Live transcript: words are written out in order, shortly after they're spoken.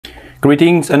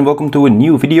Greetings and welcome to a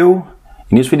new video.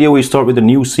 In this video we start with a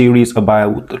new series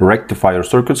about rectifier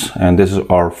circuits, and this is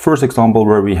our first example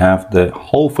where we have the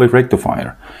half-wave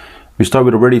rectifier. We start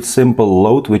with a very simple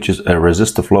load, which is a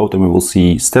resistive load, and we will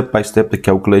see step by step the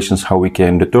calculations how we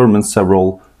can determine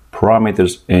several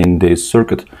parameters in this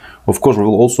circuit. Of course, we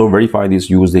will also verify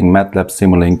this using MATLAB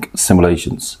Simulink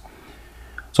simulations.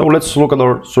 So let's look at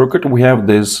our circuit. We have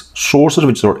this sources,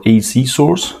 which is our AC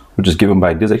source, which is given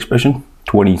by this expression,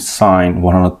 20 sine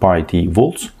 100 pi t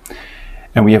volts.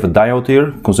 And we have a diode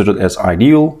here, considered as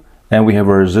ideal, and we have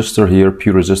a resistor here,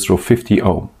 pure resistor of 50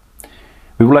 ohm.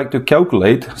 We would like to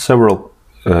calculate several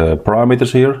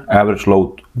parameters here: average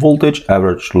load voltage,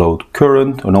 average load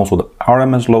current, and also the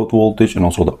RMS load voltage, and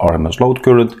also the RMS load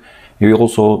current. And we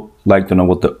also like to know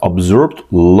what the observed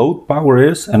load power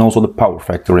is, and also the power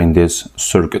factor in this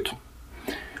circuit.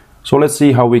 So let's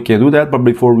see how we can do that, but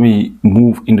before we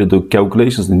move into the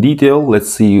calculations in detail,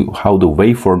 let's see how the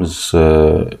waveform is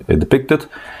depicted.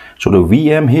 So the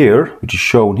Vm here, which is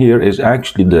shown here, is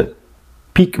actually the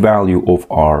peak value of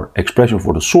our expression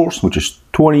for the source, which is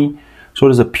 20. So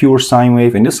it is a pure sine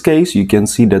wave. In this case, you can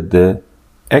see that the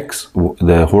x,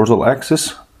 the horizontal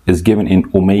axis, is given in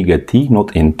omega t,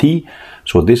 not in t.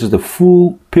 So this is the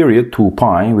full period 2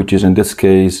 pi, which is in this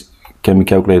case can be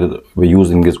calculated by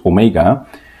using this omega.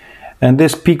 And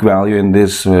this peak value and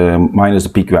this minus the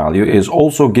peak value is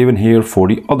also given here for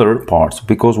the other parts,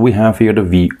 because we have here the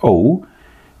VO.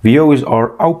 VO is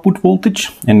our output voltage.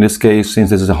 In this case,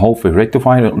 since this is a half-wave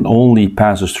rectifier, it only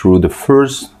passes through the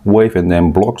first wave and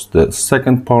then blocks the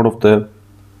second part of the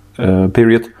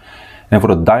period. And for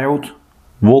the diode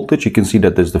voltage, you can see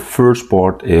that the first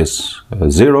part is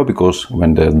 0, because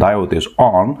when the diode is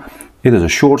on, it is a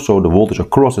short, so the voltage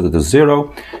across it is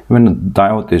 0. When the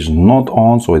diode is not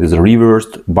on, so it is a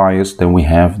reversed bias, then we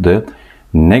have the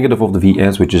negative of the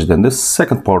Vs, which is then the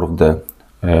second part of the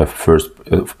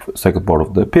second part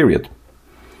of the period.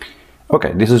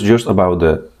 Okay, this is just about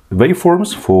the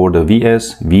waveforms for the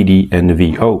Vs, Vd, and the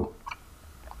Vo.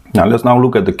 Now let's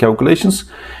look at the calculations.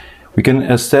 We can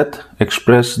instead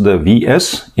express the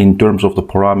Vs in terms of the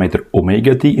parameter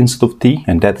omega t instead of t,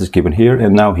 and that is given here.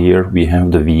 And now here we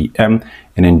have the Vm,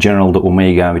 and in general the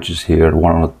omega, which is here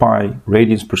 100 pi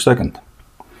radians per second.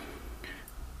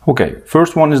 Okay,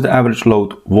 first one is the average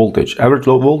load voltage. Average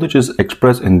load voltage is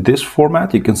expressed in this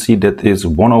format. You can see that is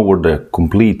 1 over the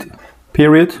complete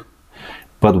period,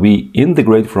 but we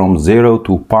integrate from 0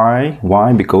 to pi.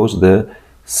 Why? Because the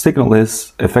signal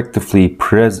is effectively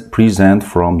present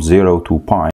from 0 to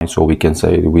pi, so we can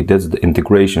say that's the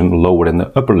integration lower than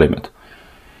the upper limit.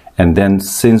 And then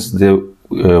since the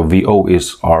VO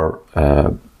is our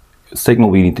signal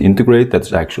we need to integrate,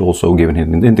 that's actually also given here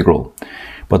in the integral.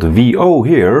 But VO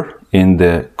here in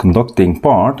the conducting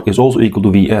part is also equal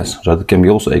to Vs, so it can be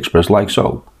also expressed like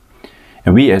so.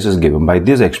 And Vs is given by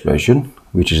this expression,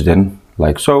 which is then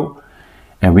like so.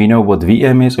 And we know what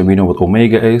Vm is, and we know what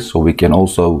omega is, so we can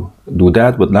also do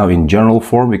that. But now in general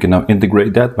form, we can now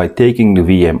integrate that by taking the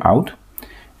Vm out.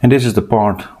 And this is the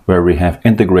part where we have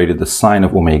integrated the sine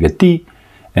of omega t,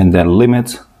 and then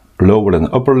limit lower than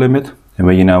the upper limit. And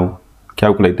when you now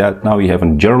calculate that, now you have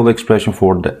a general expression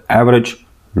for the average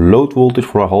load voltage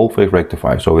for a half-wave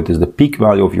rectifier. So it is the peak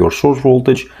value of your source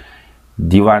voltage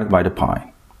divided by the pi.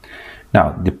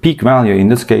 Now, the peak value in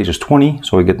this case is 20,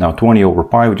 so we get now 20 over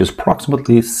pi, which is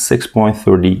approximately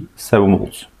 6.37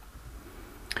 volts.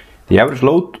 The average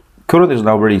load current is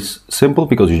now very simple,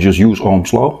 because you just use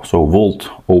Ohm's law, so volt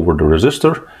over the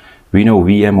resistor. We know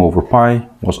Vm over pi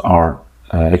was our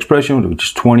expression, which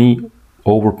is 20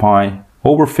 over pi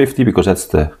over 50, because that's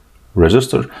the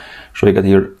resistor. So you get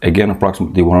here again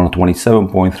approximately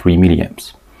 127.3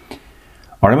 milliamps.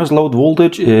 RMS load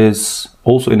voltage is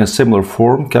also in a similar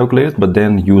form calculated, but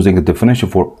then using the definition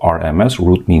for RMS,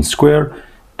 root mean square.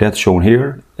 That's shown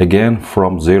here, again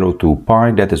from 0 to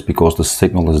pi. That is because the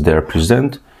signal is there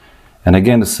present. And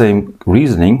again the same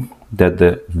reasoning, that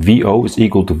the VO is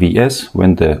equal to Vs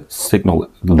when the signal,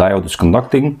 the diode is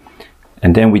conducting.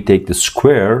 And then we take the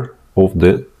square of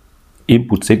the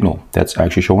input signal. That's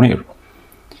actually shown here.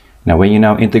 Now when you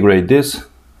now integrate this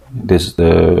is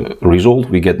the result.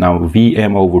 We get now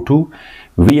Vm over 2.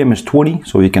 Vm is 20,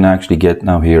 so you can actually get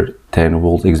now here 10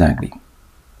 volts exactly.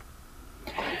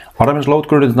 RMS load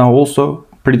current is now also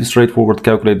pretty straightforward,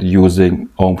 calculated using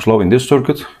Ohm's law in this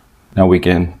circuit. Now we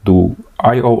can do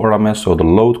IO RMS, so the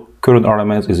load current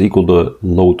RMS is equal to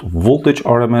load voltage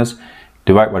RMS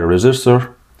divided by the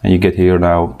resistor, and you get here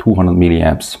now 200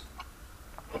 milliamps.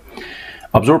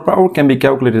 Absorbed power can be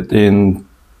calculated in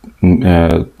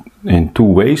two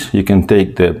ways. You can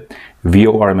take the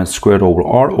VO RMS squared over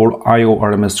R or IO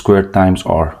RMS squared times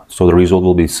R. So the result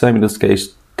will be the same in this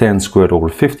case, 10 squared over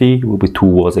 50 will be 2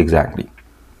 watts exactly.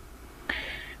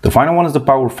 The final one is the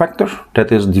power factor,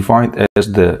 that is defined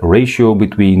as the ratio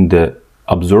between the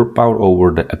observed power over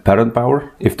the apparent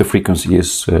power, if the frequency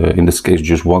is, in this case,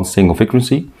 just one single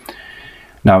frequency.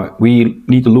 Now we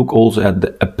need to look also at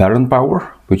the apparent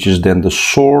power, which is then the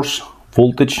source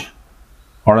voltage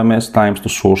RMS times the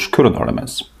source current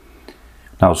RMS.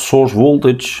 Now source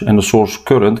voltage and the source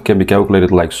current can be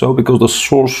calculated like so, because the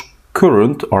source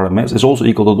current RMS is also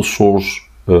equal to the source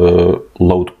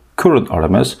load current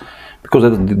RMS, because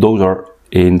those are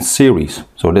in series.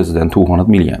 So this is then 200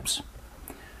 milliamps.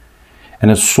 And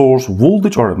the source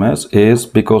voltage RMS is,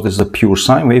 because this is a pure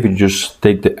sine wave, you just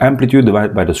take the amplitude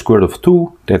divided by the square root of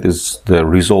 2. That is the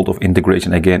result of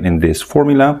integration again in this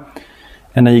formula.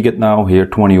 And then you get now here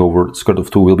 20 over the square root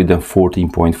of 2 will be then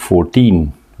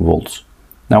 14.14 volts.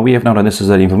 Now we have now the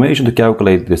necessary information to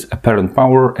calculate this apparent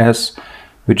power S,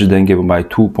 which is then given by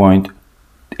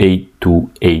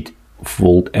 2.828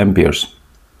 volt amperes.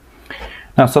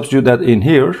 Now substitute that in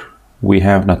here, we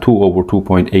have now 2 over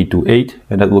 2.828,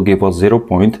 and that will give us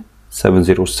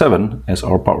 0.707 as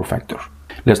our power factor.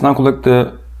 Let's now collect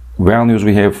the values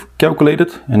we have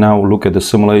calculated and now look at the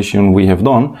simulation we have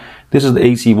done. This is the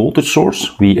AC voltage source,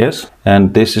 Vs,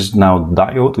 and this is now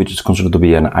diode, which is considered to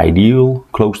be an ideal,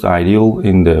 close to ideal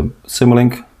in the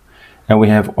Simulink. And we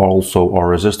have also our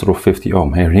resistor of 50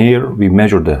 ohm. Here we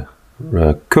measure the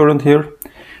current here,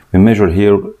 we measure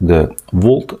here the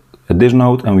volt at this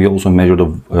node, and we also measure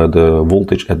the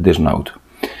voltage at this node.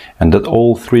 And that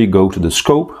all three go to the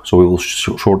scope, so we will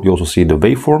shortly also see the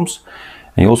waveforms.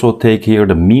 And you also take here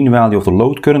the mean value of the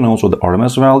load current and also the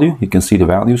RMS value. You can see the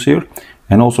values here.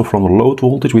 And also from the load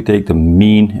voltage we take the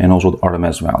mean and also the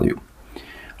RMS value.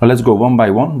 Now let's go one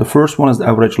by one. The first one is the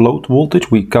average load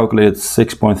voltage. We calculated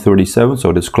 6.37,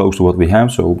 so that's close to what we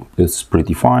have, so it's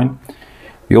pretty fine.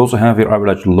 We also have here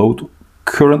average load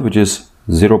current, which is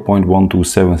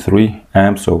 0.1273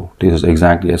 amps, so this is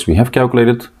exactly as we have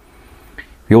calculated.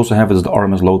 We also have is the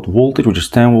RMS load voltage, which is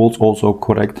 10 volts, also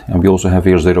correct. And we also have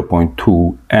here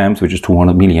 0.2 amps, which is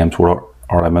 200 milliamps for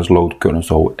our RMS load current,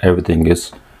 so everything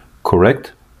is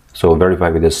correct. So verify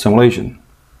with this simulation.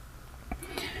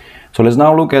 So let's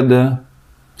now look at the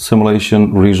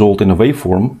simulation result in a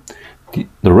waveform.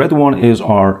 The red one is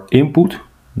our input,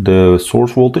 the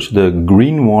source voltage. The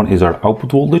green one is our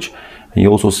output voltage. And you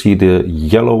also see the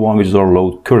yellow one, which is our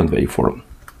load current waveform.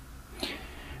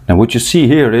 Now what you see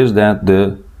here is that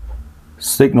the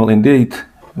signal indeed,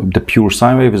 the pure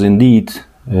sine wave is indeed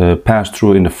passed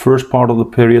through in the first part of the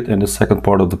period, and the second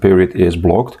part of the period is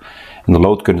blocked. And the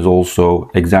load current is also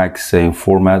exact same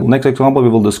format. Next example we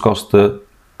will discuss the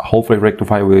half-wave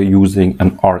rectifier we're using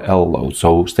an RL load.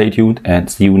 So stay tuned and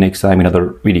see you next time in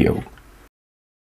another video.